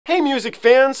Hey music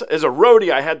fans, as a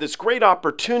roadie I had this great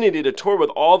opportunity to tour with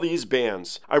all these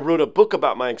bands. I wrote a book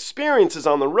about my experiences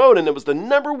on the road and it was the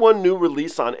 #1 new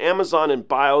release on Amazon and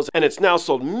BIOS and it's now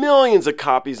sold millions of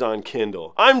copies on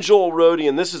Kindle. I'm Joel Roadie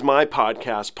and this is my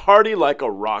podcast, Party Like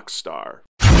a Rock Star.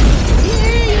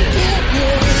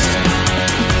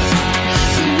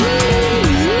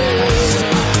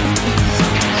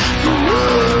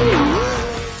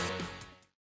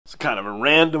 It's kind of a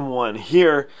random one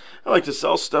here. I like to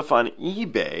sell stuff on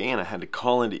eBay, and I had to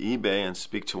call into eBay and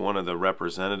speak to one of the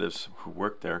representatives who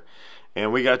worked there.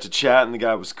 And we got to chat, and the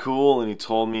guy was cool, and he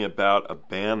told me about a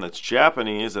band that's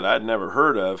Japanese that I'd never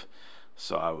heard of.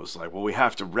 So I was like, well, we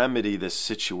have to remedy this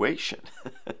situation.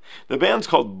 The band's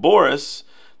called BORIS,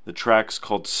 the track's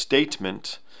called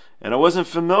Statement, and I wasn't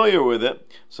familiar with it,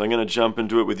 so I'm going to jump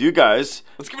into it with you guys.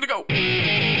 Let's give it a go.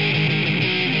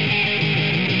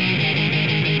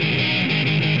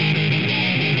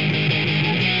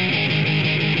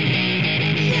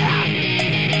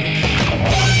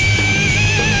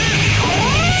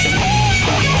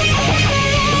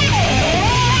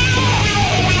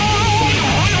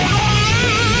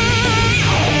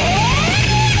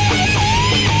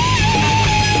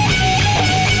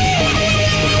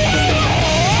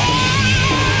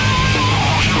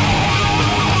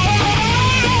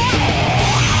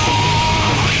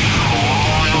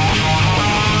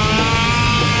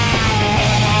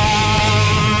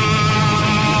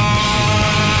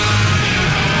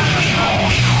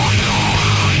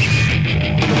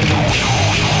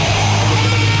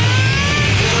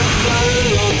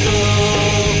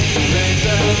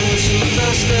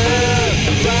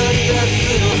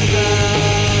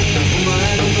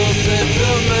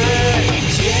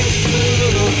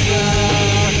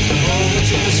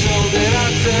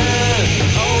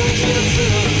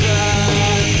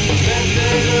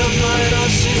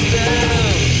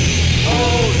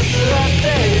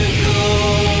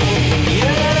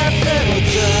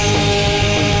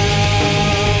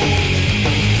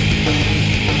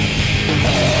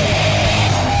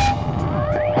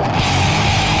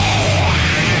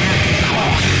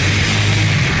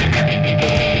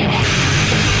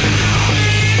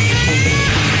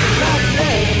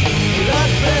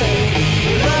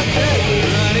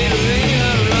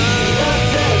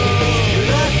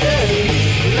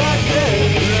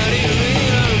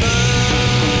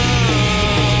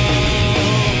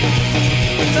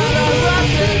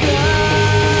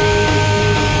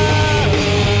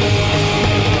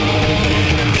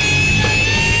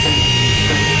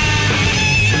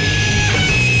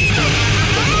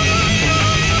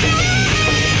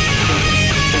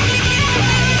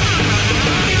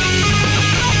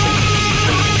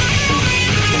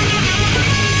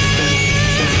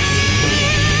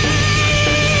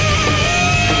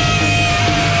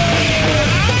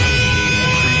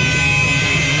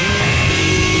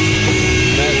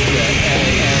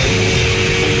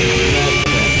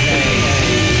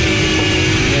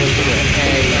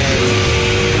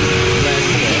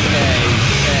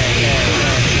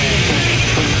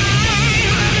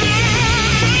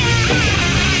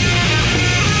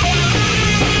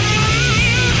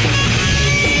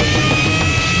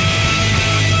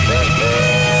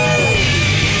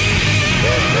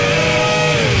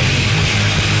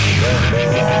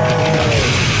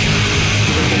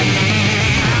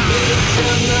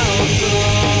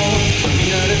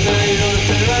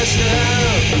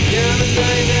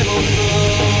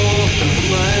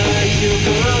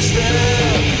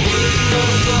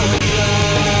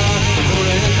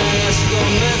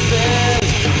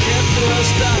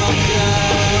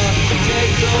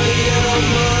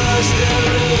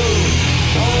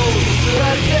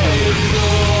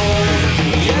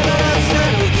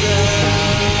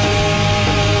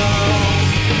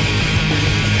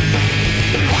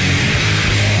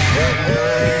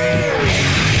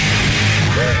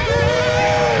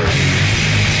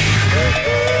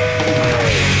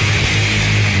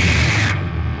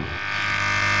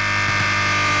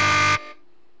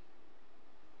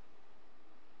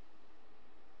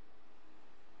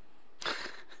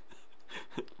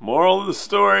 Moral of the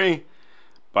story,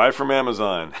 buy from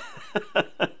Amazon.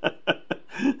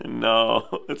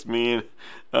 No, it's mean.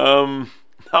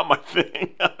 Not my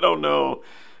thing. I don't know.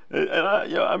 And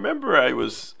I remember I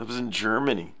was in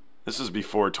Germany. This was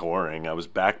before touring. I was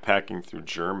backpacking through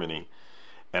Germany,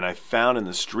 and I found in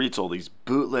the streets all these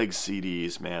bootleg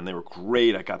CDs. Man, they were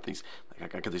great. I got these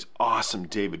awesome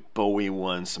David Bowie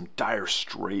ones, some Dire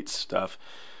Straits stuff,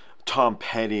 Tom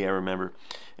Petty. I remember.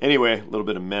 Anyway, a little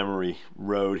bit of memory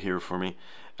road here for me.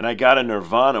 And I got a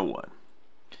Nirvana one.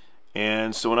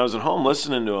 And so when I was at home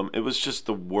listening to them, it was just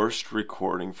the worst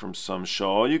recording from some show.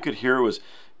 All you could hear was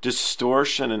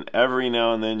distortion, and every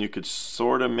now and then you could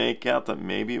sort of make out that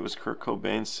maybe it was Kurt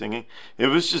Cobain singing. It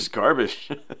was just garbage.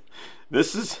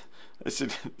 This is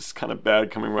kind of bad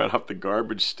coming right off the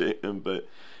garbage statement, but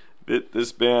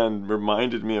this band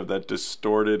reminded me of that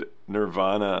distorted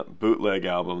Nirvana bootleg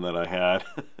album that I had,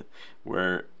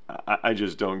 where I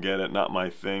just don't get it, not my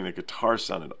thing. The guitar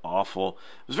sounded awful.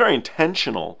 It was very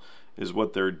intentional, is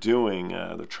what they're doing.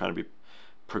 They're trying to be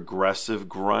progressive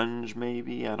grunge,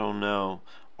 maybe, I don't know,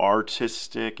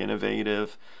 artistic,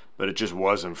 innovative, but it just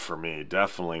wasn't for me.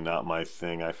 Definitely not my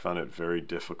thing. I found it very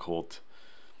difficult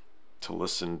to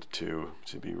listen to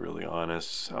be really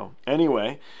honest. So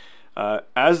anyway,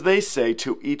 as they say,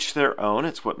 to each their own.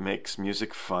 It's what makes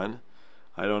music fun.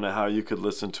 I don't know how you could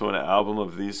listen to an album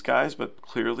of these guys, but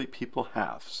clearly people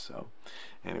have. So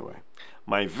anyway,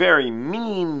 my very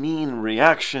mean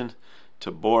reaction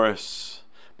to Boris.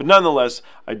 But nonetheless,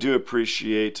 I do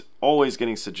appreciate always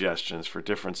getting suggestions for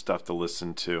different stuff to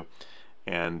listen to.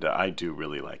 And I do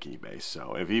really like eBay.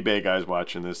 So if eBay guys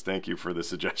watching this, thank you for the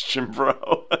suggestion,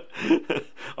 bro.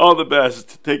 All the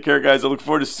best. Take care, guys. I look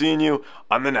forward to seeing you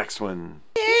on the next one.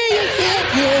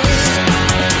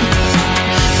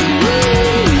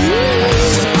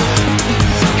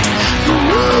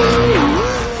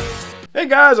 Hey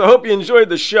guys, I hope you enjoyed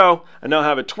the show. I now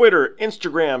have a Twitter,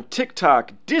 Instagram,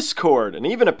 TikTok, Discord, and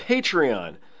even a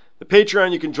Patreon. The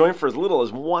Patreon you can join for as little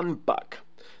as $1.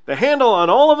 The handle on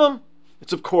all of them,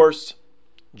 it's of course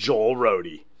Joel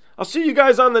Roadie. I'll see you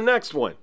guys on the next one.